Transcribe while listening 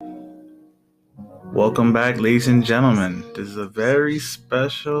Welcome back, ladies and gentlemen. This is a very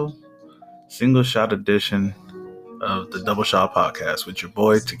special single shot edition of the Double Shot Podcast with your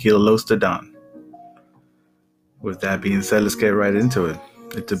boy Tequila Los Don. With that being said, let's get right into it.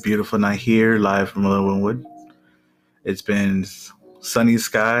 It's a beautiful night here, live from Linwood. It's been sunny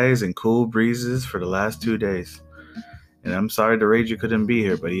skies and cool breezes for the last 2 days. And I'm sorry the Ranger couldn't be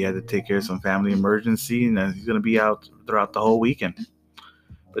here, but he had to take care of some family emergency, and he's going to be out throughout the whole weekend.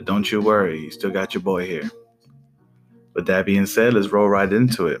 But don't you worry, you still got your boy here. With that being said, let's roll right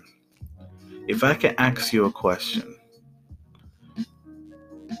into it. If I can ask you a question,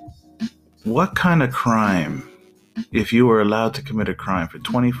 what kind of crime, if you were allowed to commit a crime for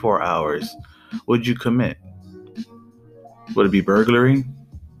 24 hours, would you commit? Would it be burglary?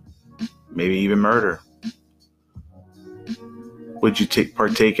 Maybe even murder? Would you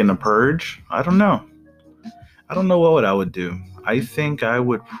partake in a purge? I don't know. I don't know what I would do. I think I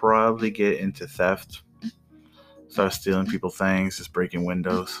would probably get into theft. Start stealing people's things, just breaking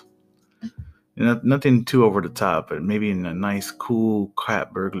windows. Nothing too over the top, but maybe in a nice, cool,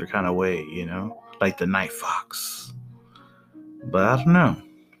 cat burglar kind of way, like the Night Fox. But I don't know.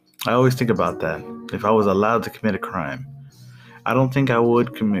 I always think about that. If I was allowed to commit a crime, I don't think I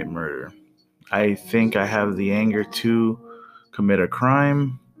would commit murder. I think I have the anger to commit a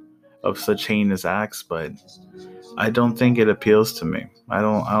crime of such heinous acts, but I don't think it appeals to me. I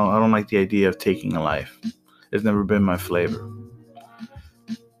don't like the idea of taking a life. It's never been my flavor.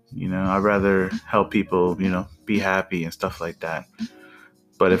 I'd rather help people, be happy and stuff like that.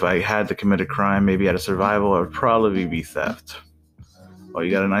 But if I had to commit a crime, maybe out of survival, it would probably be theft. Oh, you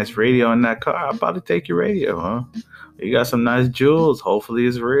got a nice radio in that car? I'll probably take your radio, huh? You got some nice jewels. Hopefully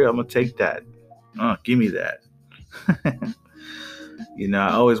it's real. I'm going to take that. Oh, give me that.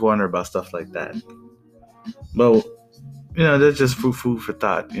 I always wonder about stuff like that. Well, that's just food for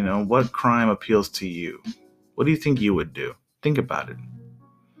thought. What crime appeals to you? What do you think you would do? Think about it.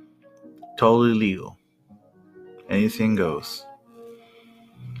 Totally legal. Anything goes.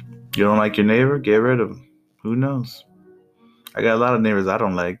 You don't like your neighbor? Get rid of him. Who knows? I got a lot of neighbors I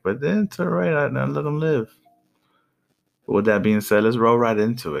don't like, but it's all right. I let them live. But with that being said, let's roll right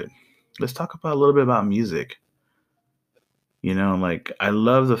into it. Let's talk a little bit about music. I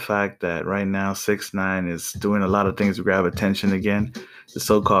love the fact that right now 6ix9ine is doing a lot of things to grab attention again. The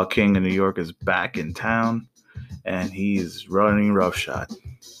so-called king of New York is back in town, and he's running roughshod.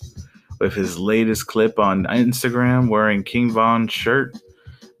 With his latest clip on Instagram wearing King Von's shirt,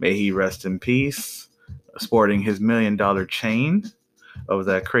 may he rest in peace, sporting his $1 million chain of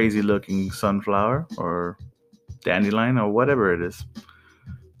that crazy looking sunflower or dandelion or whatever it is.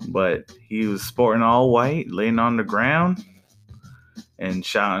 But he was sporting all white, laying on the ground and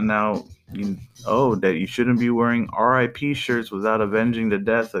shouting out, that you shouldn't be wearing RIP shirts without avenging the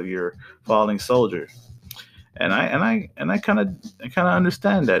death of your falling soldier. And I kind of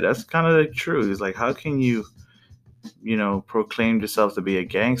understand that. That's kind of the truth. It's like, how can you, proclaim yourself to be a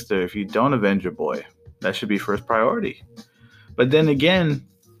gangster if you don't avenge your boy? That should be first priority. But then again,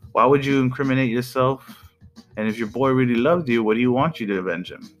 why would you incriminate yourself? And if your boy really loved you, what do you want you to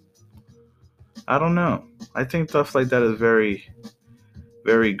avenge him? I don't know. I think stuff like that is very,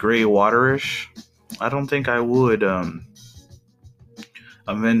 very gray waterish. I don't think I would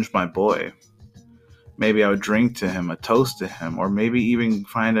avenge my boy. Maybe I would drink to him, a toast to him, or maybe even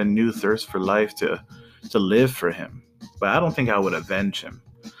find a new thirst for life to live for him. But I don't think I would avenge him.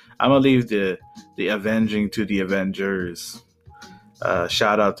 I'm going to leave the avenging to the Avengers.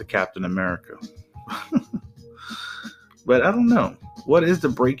 Shout out to Captain America. But I don't know. What is the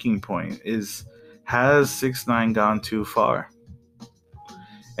breaking point? Has 6ix9ine gone too far?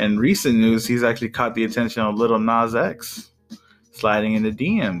 In recent news, he's actually caught the attention of Lil Nas X, sliding in the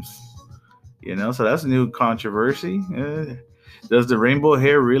DMs. So that's a new controversy. Does the rainbow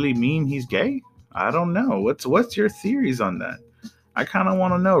hair really mean he's gay? I don't know. What's your theories on that? I kind of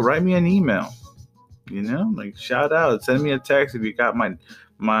want to know. Write me an email. Shout out. Send me a text if you got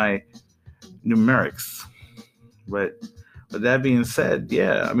my numerics. But with that being said,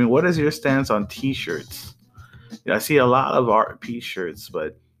 yeah. What is your stance on T-shirts? I see a lot of art T-shirts,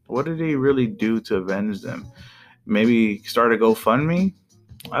 but what do they really do to avenge them? Maybe start a GoFundMe?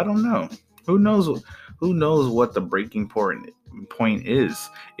 I don't know. Who knows what the breaking point is?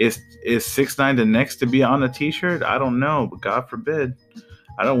 Is 6ix9ine the next to be on a T-shirt? I don't know, but God forbid.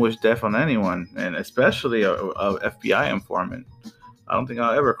 I don't wish death on anyone, and especially a FBI informant. I don't think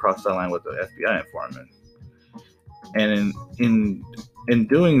I'll ever cross that line with the FBI informant. And in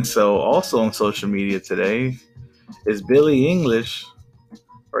doing so, also on social media today, is Billie Eilish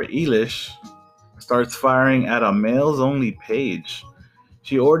starts firing at a males only page.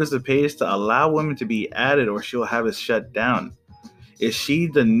 She orders the page to allow women to be added or she'll have it shut down. Is she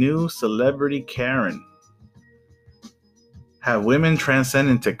the new celebrity Karen? Have women transcend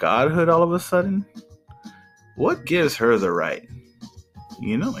into godhood all of a sudden? What gives her the right?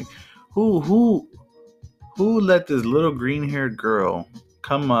 Like who let this little green-haired girl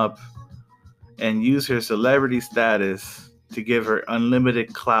come up and use her celebrity status to give her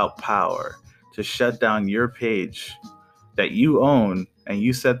unlimited clout power to shut down your page that you own and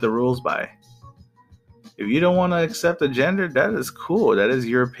you set the rules by? If you don't want to accept a gender, that is cool. That is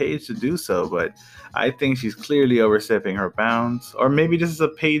your page to do so. But I think she's clearly overstepping her bounds. Or maybe this is a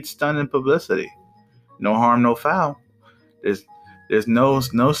paid stunt in publicity. No harm, no foul. There's no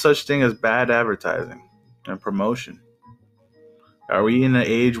such thing as bad advertising and promotion. Are we in an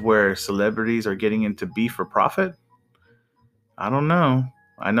age where celebrities are getting into beef for profit? I don't know.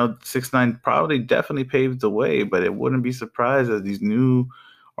 I know 6ix9ine probably definitely paved the way, but it wouldn't be surprised that these new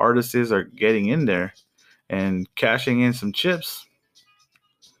artists are getting in there and cashing in some chips.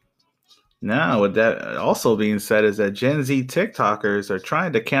 Now, with that also being said, is that Gen Z TikTokers are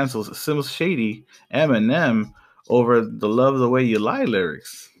trying to cancel Slim Shady Eminem over the "Love the Way You Lie"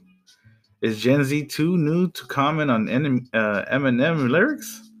 lyrics. Is Gen Z too new to comment on Eminem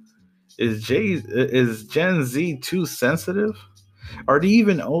lyrics? Is Gen Z too sensitive? Are they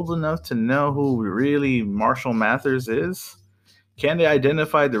even old enough to know who really Marshall Mathers is? Can they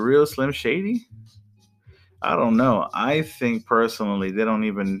identify the real Slim Shady? I don't know. I think personally they don't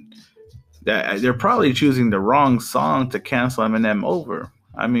even that they're probably choosing the wrong song to cancel Eminem over.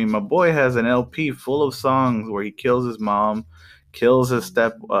 I mean, my boy has an LP full of songs where he kills his mom, kills his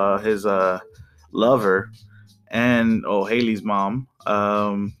lover, and Haley's mom,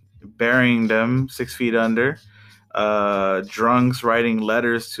 burying them 6 feet under. Drunks writing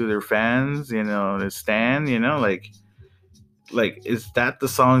letters to their fans, to Stan, like is that the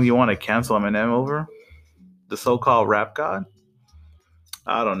song you want to cancel Eminem over? The so-called rap god?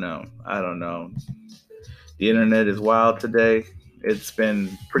 I don't know. The internet is wild today. It's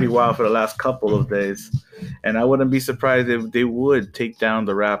been pretty wild for the last couple of days. And I wouldn't be surprised if they would take down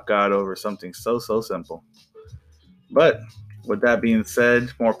the rap god over something so simple. But with that being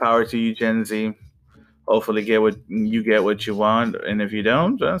said, more power to you, Gen Z. Hopefully get what you want. And if you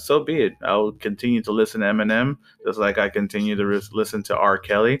don't, so be it. I'll continue to listen to Eminem, just like I continue to listen to R.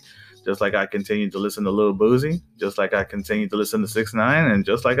 Kelly, just like I continue to listen to Lil Boozy, just like I continue to listen to 6ix9ine, and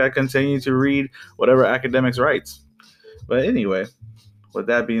just like I continue to read whatever academics writes. But anyway, with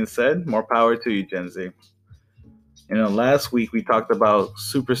that being said, more power to you, Gen Z. Last week we talked about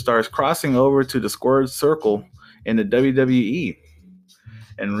superstars crossing over to the squared circle in the WWE.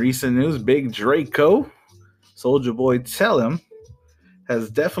 In recent news, Big Draco, Soulja Boy Tell Him, has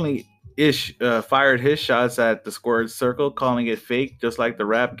definitely fired his shots at the squared circle, calling it fake, just like the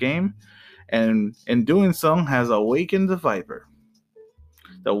rap game. And in doing so, has awakened the Viper.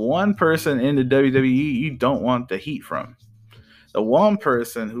 The one person in the WWE you don't want the heat from. The one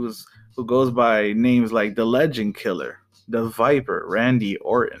person who goes by names like the Legend Killer, the Viper, Randy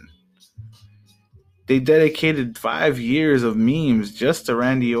Orton. They dedicated 5 years of memes just to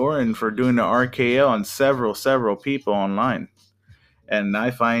Randy Orton for doing the RKO on several people online. And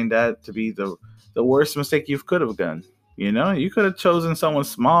I find that to be the worst mistake you could have done. You could have chosen someone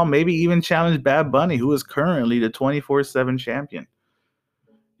small, maybe even challenged Bad Bunny, who is currently the 24/7 champion.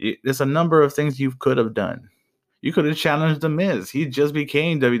 There's a number of things you could have done. You could have challenged The Miz. He just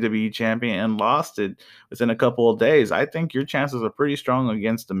became WWE champion and lost it within a couple of days. I think your chances are pretty strong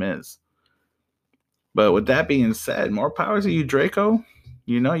against The Miz. But with that being said, more power to you, Draco.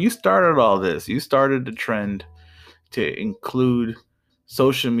 You started all this. You started the trend to include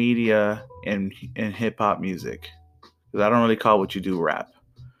social media and hip hop music. Because I don't really call what you do rap.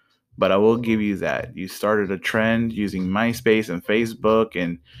 But I will give you that. You started a trend using MySpace and Facebook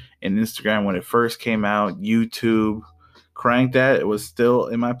and Instagram when it first came out, YouTube. Crank That. It was still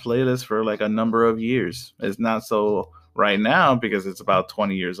in my playlist for like a number of years. It's not so right now because it's about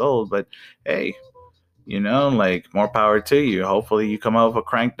 20 years old. But hey, like more power to you. Hopefully you come out with a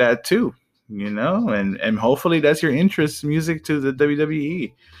Crank That too. And hopefully that's your interest music to the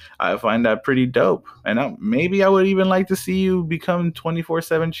WWE. I find that pretty dope. And maybe I would even like to see you become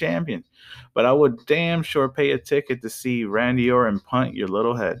 24/7 champion. But I would damn sure pay a ticket to see Randy Orton punt your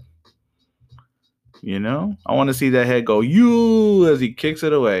little head. I want to see that head go, you, as he kicks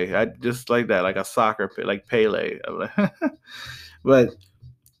it away. I just like that, like a soccer, like Pele. But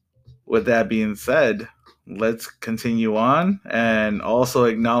with that being said, let's continue on and also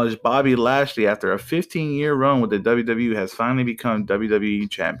acknowledge Bobby Lashley after a 15-year run with the WWE has finally become WWE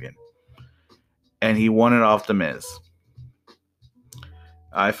champion. And he won it off The Miz.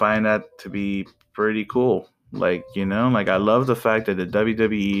 I find that to be pretty cool. Like, like I love the fact that the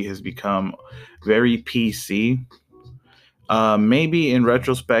WWE has become very PC. Maybe in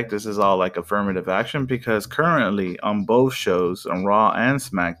retrospect, this is all like affirmative action because currently on both shows, on Raw and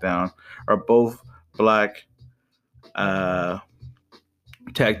SmackDown, are both black uh,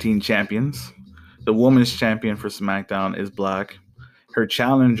 tag team champions. The women's champion for SmackDown is black. Her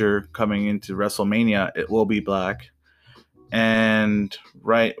challenger coming into WrestleMania, it will be black. And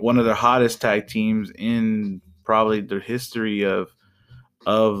right, one of the hottest tag teams in probably the history of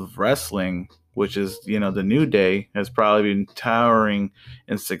wrestling, which is the New Day, has probably been towering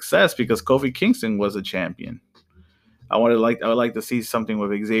in success because Kofi Kingston was a champion. I would like to see something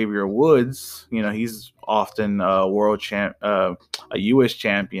with Xavier Woods. He's often a world champ, a U.S.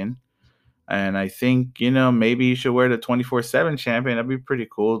 champion, and I think maybe he should wear the 24/7 champion. That'd be pretty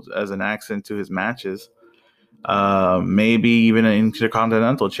cool as an accent to his matches. Maybe even an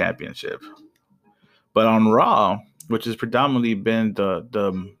Intercontinental Championship. But on Raw, which has predominantly been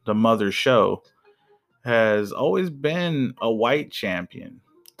the mother show, has always been a white champion.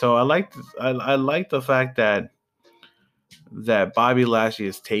 So I like the fact that Bobby Lashley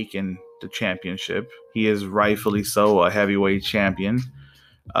has taken the championship. He is rightfully so a heavyweight champion.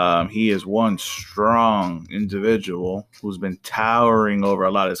 He is one strong individual who's been towering over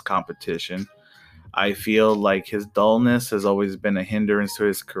a lot of his competition. I feel like his dullness has always been a hindrance to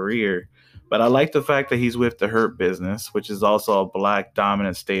his career. But I like the fact that he's with the Hurt Business, which is also a black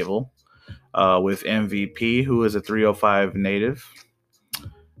dominant stable, with MVP, who is a 305 native.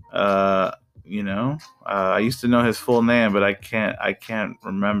 Uh, I used to know his full name, but I can't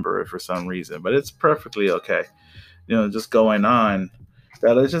remember it for some reason. But it's perfectly okay. Just going on.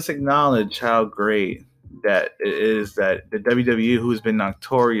 That let's just acknowledge how great that it is that the WWE, who's been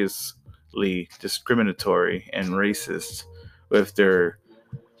notoriously discriminatory and racist with their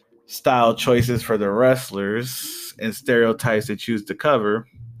style choices for the wrestlers and stereotypes they choose to cover,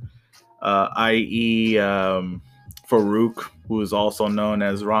 i.e., Farouk, who is also known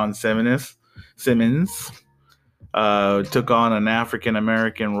as Ron Simmons, took on an African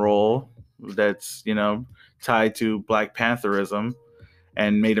American role that's tied to Black Pantherism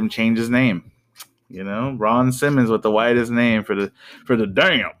and made him change his name. Ron Simmons with the whitest name for the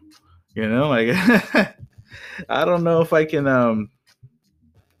damn. Like I don't know if I can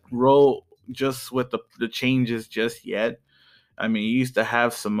roll just with the changes just yet. I mean, you used to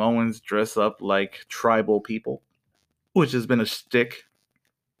have Samoans dress up like tribal people, which has been a shtick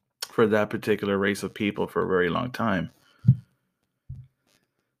for that particular race of people for a very long time.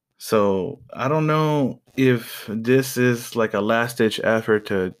 So I don't know if this is like a last ditch effort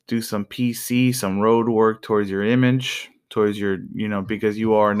to do some PC, some road work towards your image, towards your, because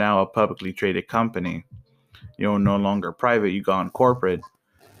you are now a publicly traded company. You're no longer private, you gone corporate.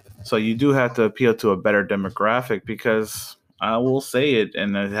 So you do have to appeal to a better demographic because I will say it,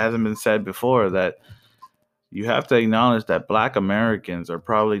 and it hasn't been said before, that you have to acknowledge that Black Americans are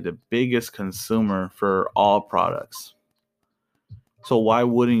probably the biggest consumer for all products. So why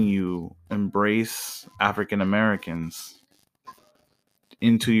wouldn't you embrace African Americans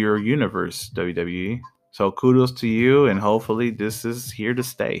into your universe, WWE? So kudos to you, and hopefully this is here to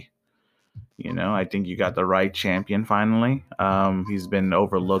stay. I think you got the right champion finally. He's been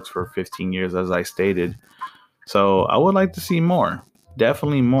overlooked for 15 years, as I stated. So I would like to see more,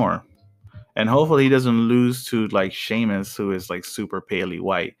 definitely more. And hopefully he doesn't lose to like Sheamus, who is like super paley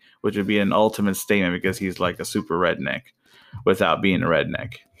white, which would be an ultimate statement because he's like a super redneck without being a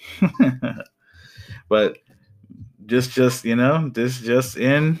redneck. But this just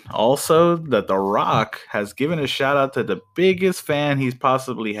in also that The Rock has given a shout out to the biggest fan he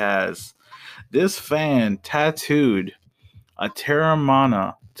possibly has. This fan tattooed a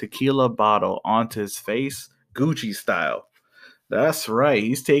Terramana tequila bottle onto his face, Gucci style. That's right.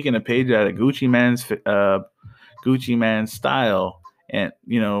 He's taking a page out of Gucci Man's style, and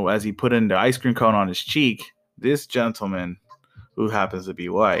as he put in the ice cream cone on his cheek, this gentleman, who happens to be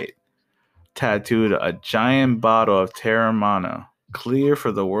white, tattooed a giant bottle of Terramana, clear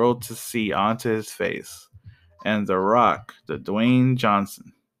for the world to see, onto his face. And The Rock, the Dwayne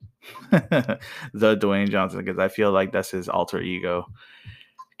Johnson, the Dwayne Johnson, because I feel like that's his alter ego,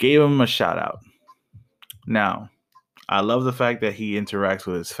 gave him a shout out. Now, I love the fact that he interacts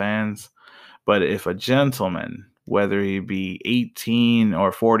with his fans, but if a gentleman, whether he be 18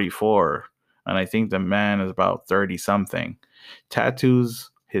 or 44, and I think the man is about 30 something,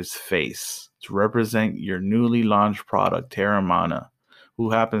 tattoos his face to represent your newly launched product, Terramana,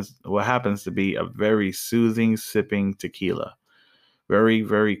 what happens to be a very soothing sipping tequila, very,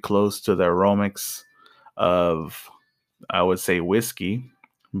 very close to the aromas of, I would say, whiskey.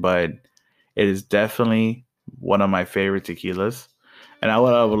 but it is definitely one of my favorite tequilas. And I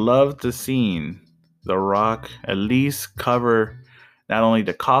would love to see The Rock at least cover not only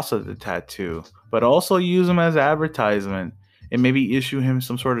the cost of the tattoo, but also use him as advertisement and maybe issue him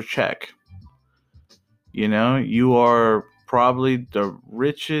some sort of check. You know, you are probably the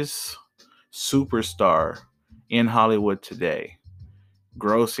richest superstar in Hollywood today,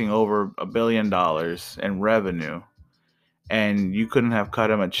 grossing over $1 billion in revenue, and you couldn't have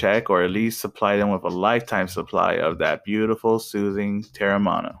cut him a check or at least supplied him with a lifetime supply of that beautiful, soothing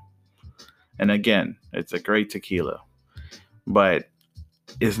Terramana. And again, it's a great tequila, but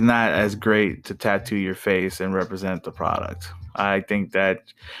it's not as great to tattoo your face and represent the product. I think that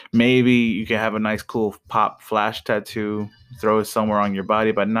maybe you can have a nice, cool pop flash tattoo, throw it somewhere on your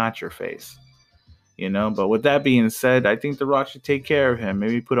body, but not your face. You know, but with that being said, I think The Rock should take care of him.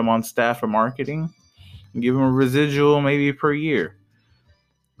 Maybe put him on staff for marketing and give him a residual maybe per year.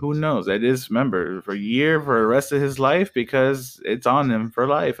 Who knows? That is, remember, for a year for the rest of his life because it's on him for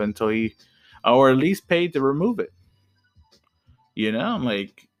life until he, or at least paid to remove it. You know,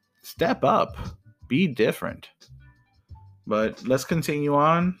 like step up, be different. But let's continue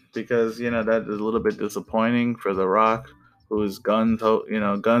on because that is a little bit disappointing for The Rock, who is guns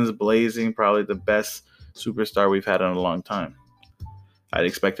blazing, probably the best superstar we've had in a long time. I'd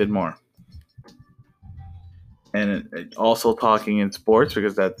expected more. And also talking in sports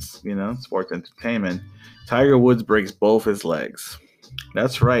because that's sports entertainment. Tiger Woods breaks both his legs.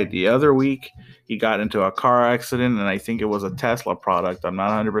 That's right. The other week he got into a car accident, and I think it was a Tesla product. I'm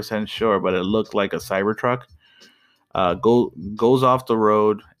not 100% sure, but it looked like a Cybertruck. Goes off the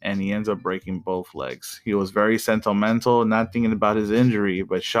road, and he ends up breaking both legs. He was very sentimental, not thinking about his injury,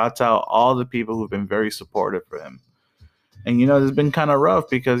 but shouts out all the people who've been very supportive for him. And it's been kind of rough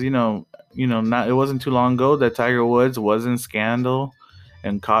because not it wasn't too long ago that Tiger Woods was in scandal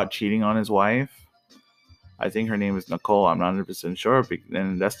and caught cheating on his wife. I think her name is Nicole. I'm not 100% sure.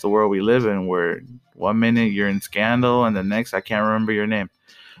 And that's the world we live in, where 1 minute you're in scandal and the next I can't remember your name,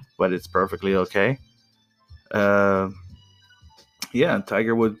 but it's perfectly okay. Uh, yeah,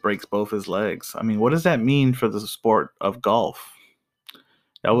 Tiger Woods breaks both his legs. I mean, what does that mean for the sport of golf?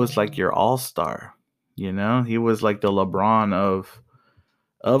 That was like your all star. He was like the LeBron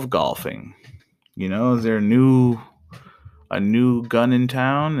of golfing. Is there a new gun in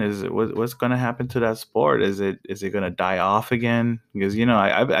town? Is it what's going to happen to that sport? Is it going to die off again? Because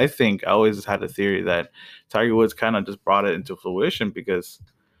I think I always had a theory that Tiger Woods kind of just brought it into fruition because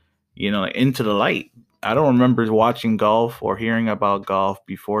like into the light. I don't remember watching golf or hearing about golf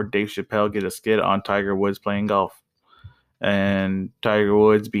before Dave Chappelle did a skit on Tiger Woods playing golf and Tiger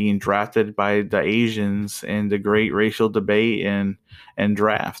Woods being drafted by the Asians in the great racial debate and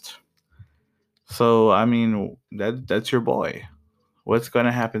draft. So I mean that's your boy. What's going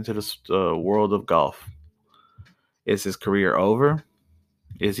to happen to the world of golf? Is his career over?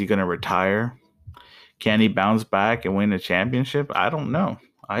 Is he going to retire? Can he bounce back and win a championship? I don't know.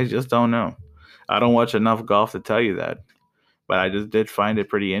 I just don't know. I don't watch enough golf to tell you that. But I just did find it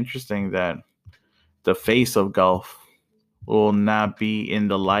pretty interesting that the face of golf will not be in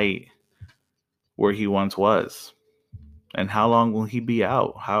the light where he once was. And how long will he be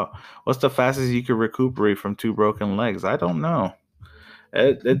out? What's the fastest you could recuperate from two broken legs? I don't know.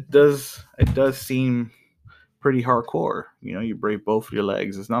 It does seem pretty hardcore. You break both your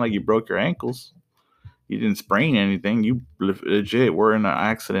legs. It's not like you broke your ankles. You didn't sprain anything. You legit were in an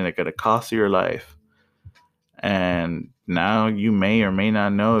accident that could have cost you your life. And now you may or may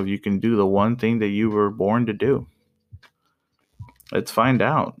not know if you can do the one thing that you were born to do. Let's find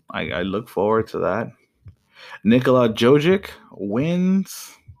out. I look forward to that. Nikola Jokic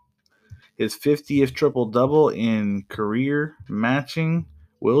wins his 50th triple double in career, matching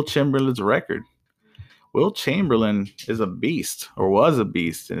Will Chamberlain's record. Will Chamberlain is a beast, or was a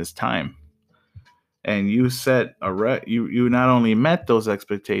beast in his time. And you set you not only met those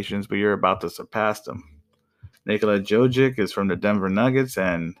expectations, but you're about to surpass them. Nikola Jokic is from the Denver Nuggets,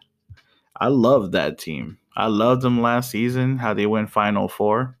 and I love that team. I loved them last season, how they went Final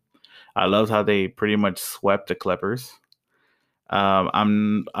Four. I loved how they pretty much swept the Clippers. I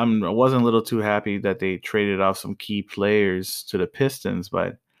wasn't a little too happy that they traded off some key players to the Pistons,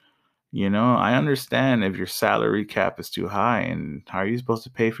 but I understand if your salary cap is too high, and how are you supposed to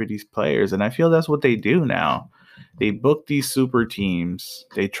pay for these players? And I feel that's what they do now. They book these super teams,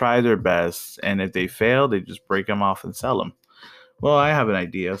 they try their best, and if they fail, they just break them off and sell them. Well, I have an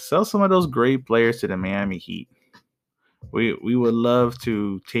idea. Sell some of those great players to the Miami Heat. We would love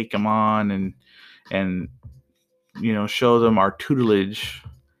to take them on and show them our tutelage,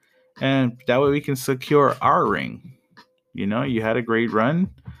 and that way we can secure our ring. You had a great run.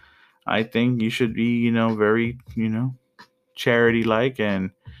 I think you should be, very, charity like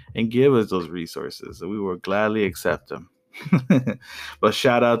and give us those resources. We will gladly accept them. But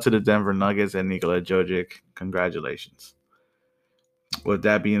shout out to the Denver Nuggets and Nikola Jokic. Congratulations. With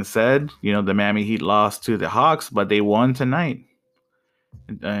that being said, the Miami Heat lost to the Hawks, but they won tonight.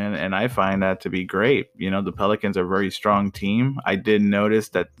 And I find that to be great. The Pelicans are a very strong team. I did notice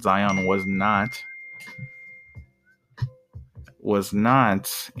that Zion was not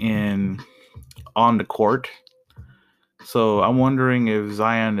in on the court. So I'm wondering if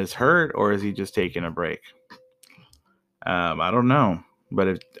Zion is hurt or is he just taking a break. I don't know, but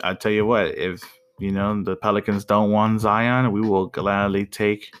if I tell you what, if the Pelicans don't want Zion, we will gladly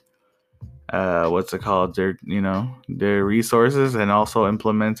take what's it called, their resources and also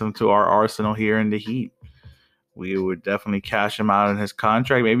implement them to our arsenal here in the Heat. We would definitely cash him out in his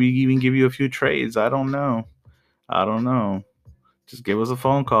contract. Maybe even give you a few trades. I don't know. I don't know. Just give us a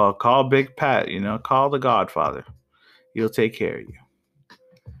phone call. Call Big Pat. Call the Godfather. He'll take care of you.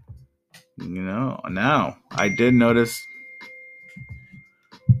 Now I did notice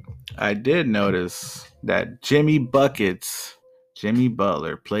that Jimmy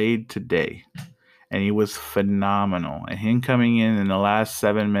Butler played today, and he was phenomenal. And him coming in the last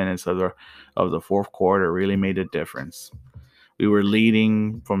 7 minutes of the fourth quarter really made a difference. We were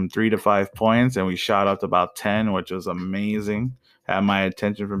leading from 3 to 5 points, and we shot up to about 10, which was amazing. Had my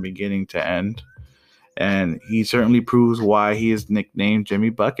attention from beginning to end. And he certainly proves why he is nicknamed Jimmy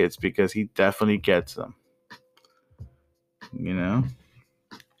Buckets, because he definitely gets them.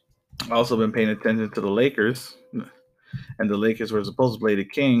 I've also been paying attention to the Lakers, and the Lakers were supposed to play the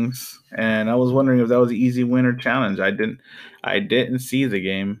Kings, and I was wondering if that was an easy win or challenge. I didn't see the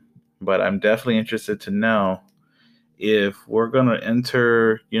game, but I'm definitely interested to know if we're gonna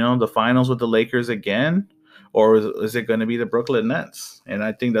enter, the finals with the Lakers again, or is it going to be the Brooklyn Nets? And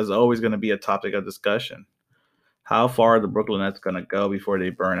I think that's always going to be a topic of discussion. How far are the Brooklyn Nets going to go before they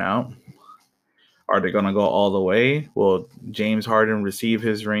burn out? Are they going to go all the way? Will James Harden receive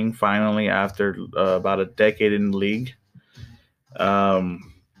his ring finally after about a decade in the league?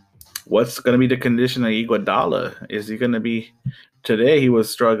 What's going to be the condition of Iguodala? Is he going to be? Today he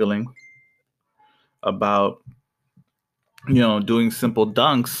was struggling about doing simple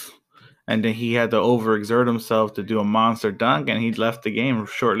dunks, and then he had to overexert himself to do a monster dunk, and he left the game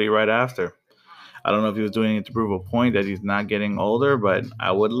shortly right after. I don't know if he was doing it to prove a point that he's not getting older, but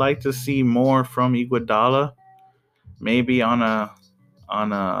I would like to see more from Iguodala, maybe on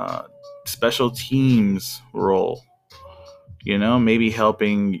a special teams role. Maybe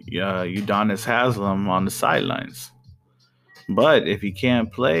helping Udonis Haslam on the sidelines. But if he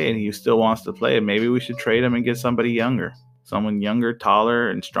can't play and he still wants to play, maybe we should trade him and get somebody younger, someone younger, taller,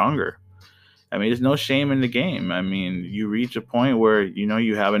 and stronger. I mean, there's no shame in the game. I mean, you reach a point where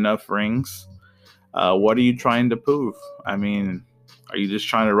you have enough rings. What are you trying to prove? I mean, are you just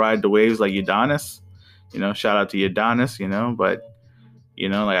trying to ride the waves like Udonis? Shout out to Udonis. But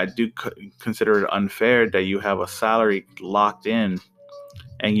like I do consider it unfair that you have a salary locked in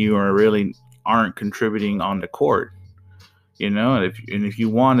and you aren't contributing on the court. And if you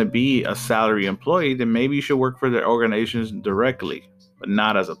want to be a salary employee, then maybe you should work for the organizations directly, but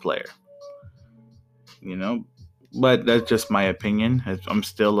not as a player. But that's just my opinion. I'm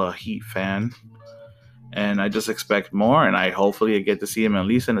still a Heat fan, and I just expect more. And I hopefully get to see him at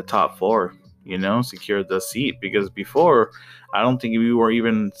least in the top four. Secure the seat, because before I don't think we were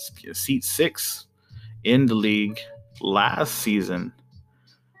even seat 6 in the league last season,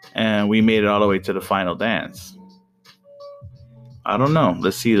 and we made it all the way to the final dance. I don't know.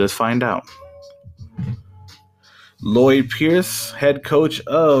 Let's see. Let's find out. Lloyd Pierce, head coach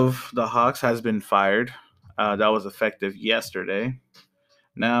of the Hawks, has been fired. That was effective yesterday.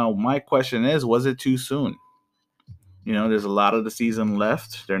 Now, my question is, was it too soon? There's a lot of the season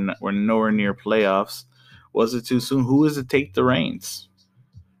left. We're nowhere near playoffs. Was it too soon? Who is to take the reins?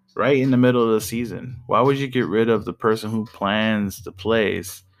 Right in the middle of the season. Why would you get rid of the person who plans the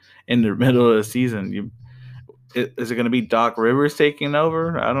plays in the middle of the season? Is it going to be Doc Rivers taking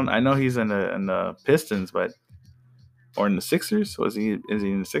over? I know he's in the Pistons, or in the Sixers. Is he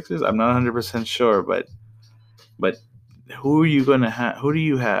in the Sixers? I'm not 100% sure, but who are you going to have? Who do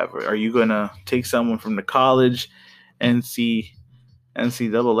you have? Are you going to take someone from the college NCAA?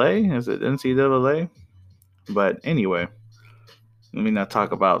 Is it NCAA? But anyway, let me not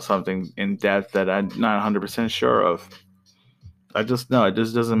talk about something in depth that I'm not 100% sure of. I just know it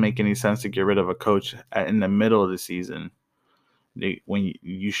just doesn't make any sense to get rid of a coach in the middle of the season, when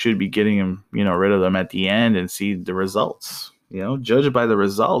you should be getting him, rid of them at the end and see the results. Judge by the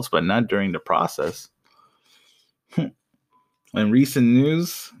results, but not during the process. In recent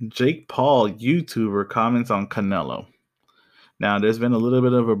news, Jake Paul, YouTuber, comments on Canelo. Now, there's been a little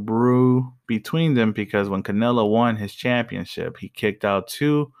bit of a brew between them because when Canelo won his championship, he kicked out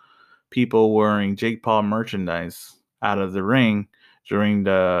two people wearing Jake Paul merchandise out of the ring during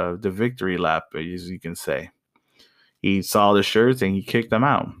the victory lap, as you can say. He saw the shirts and he kicked them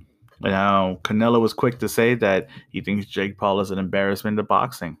out. Now, Canelo was quick to say that he thinks Jake Paul is an embarrassment to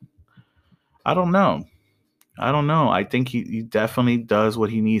boxing. I don't know. I think he definitely does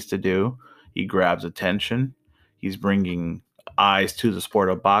what he needs to do. He grabs attention. He's bringing eyes to the sport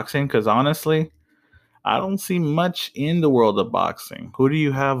of boxing because honestly, I don't see much in the world of boxing. Who do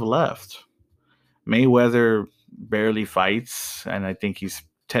you have left? Mayweather barely fights, and I think he's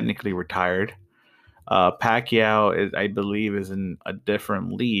technically retired. Pacquiao, I believe, is in a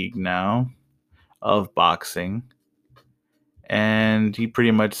different league now of boxing, and he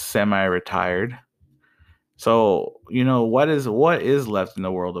pretty much semi-retired. So, what is left in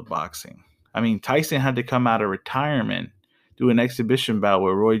the world of boxing? I mean, Tyson had to come out of retirement, do an exhibition bout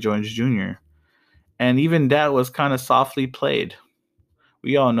with Roy Jones Jr., and even that was kind of softly played.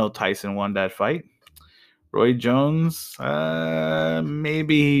 We all know Tyson won that fight. Roy Jones,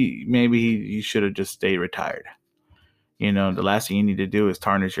 maybe he should have just stayed retired. The last thing you need to do is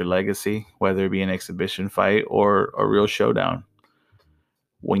tarnish your legacy, whether it be an exhibition fight or a real showdown.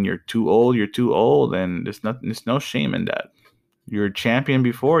 When you're too old, and there's no shame in that. You're a champion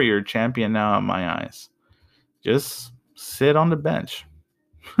before, you're a champion now in my eyes. Just sit on the bench.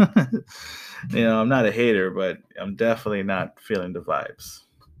 I'm not a hater, but I'm definitely not feeling the vibes.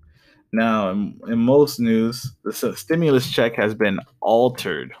 Now, in most news, the stimulus check has been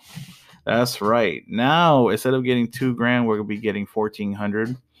altered. That's right. Now, instead of getting $2,000, we're gonna be getting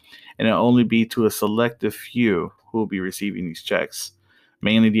 $1,400, and it'll only be to a selective few who will be receiving these checks,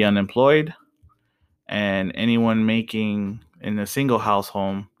 mainly the unemployed and anyone making in a single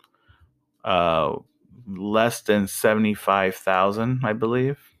household uh, less than 75,000, I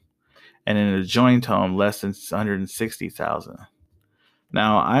believe, and in a joint home less than 160,000.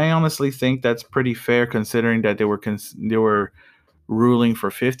 Now, I honestly think that's pretty fair considering that they were ruling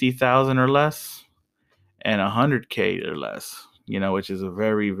for 50,000 or less and 100K or less, which is a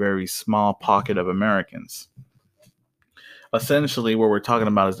very, very small pocket of Americans. Essentially, what we're talking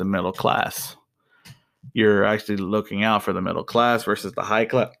about is the middle class. You're actually looking out for the middle class versus the high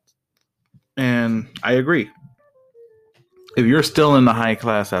class. And I agree. If you're still in the high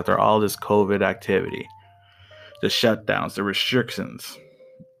class after all this COVID activity, the shutdowns, the restrictions,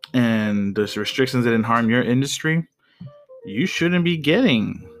 and those restrictions that didn't harm your industry, you shouldn't be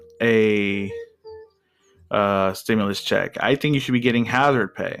getting a stimulus check. I think you should be getting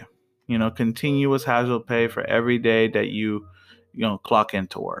hazard pay. Continuous hazard pay for every day that you clock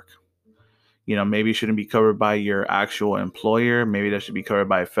into work. Maybe it shouldn't be covered by your actual employer. Maybe that should be covered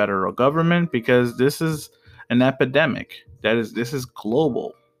by federal government because this is an epidemic. This is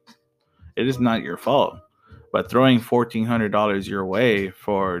global. It is not your fault. But throwing $1,400 your way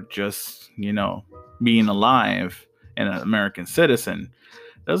for just, being alive and an American citizen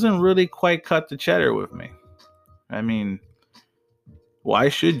doesn't really quite cut the cheddar with me. I mean, why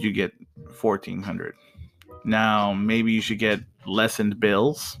should you get $1,400? Now, maybe you should get lessened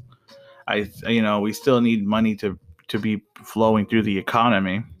bills. We still need money to be flowing through the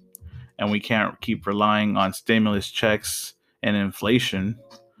economy, and we can't keep relying on stimulus checks and inflation,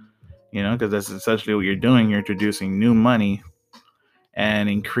 because that's essentially what you're doing. You're introducing new money and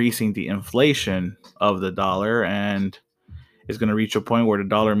increasing the inflation of the dollar, and it's going to reach a point where the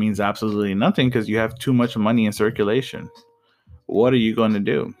dollar means absolutely nothing because you have too much money in circulation. What are you going to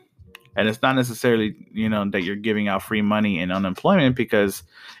do? And it's not necessarily, that you're giving out free money in unemployment because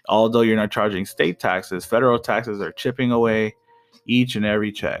although you're not charging state taxes, federal taxes are chipping away each and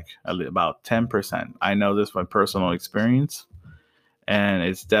every check, about 10%. I know this from personal experience, and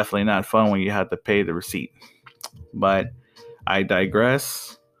it's definitely not fun when you have to pay the receipt. But I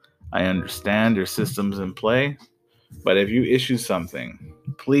digress. I understand there's systems in play, but if you issue something,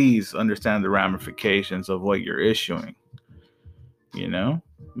 please understand the ramifications of what you're issuing.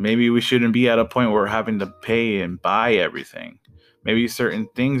 Maybe we shouldn't be at a point where we're having to pay and buy everything. Maybe certain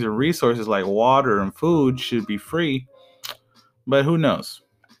things or resources like water and food should be free, but who knows?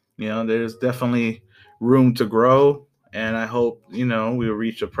 There's definitely room to grow, and I hope, we'll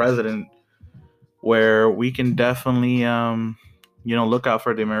reach a president where we can definitely, look out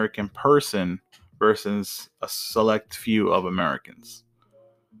for the American person versus a select few of Americans.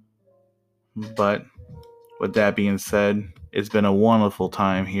 But with that being said, it's been a wonderful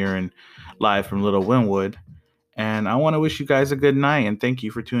time here and live from Little Wynwood. And I want to wish you guys a good night and thank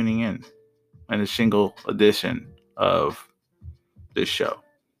you for tuning in a single edition of this show.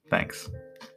 Thanks.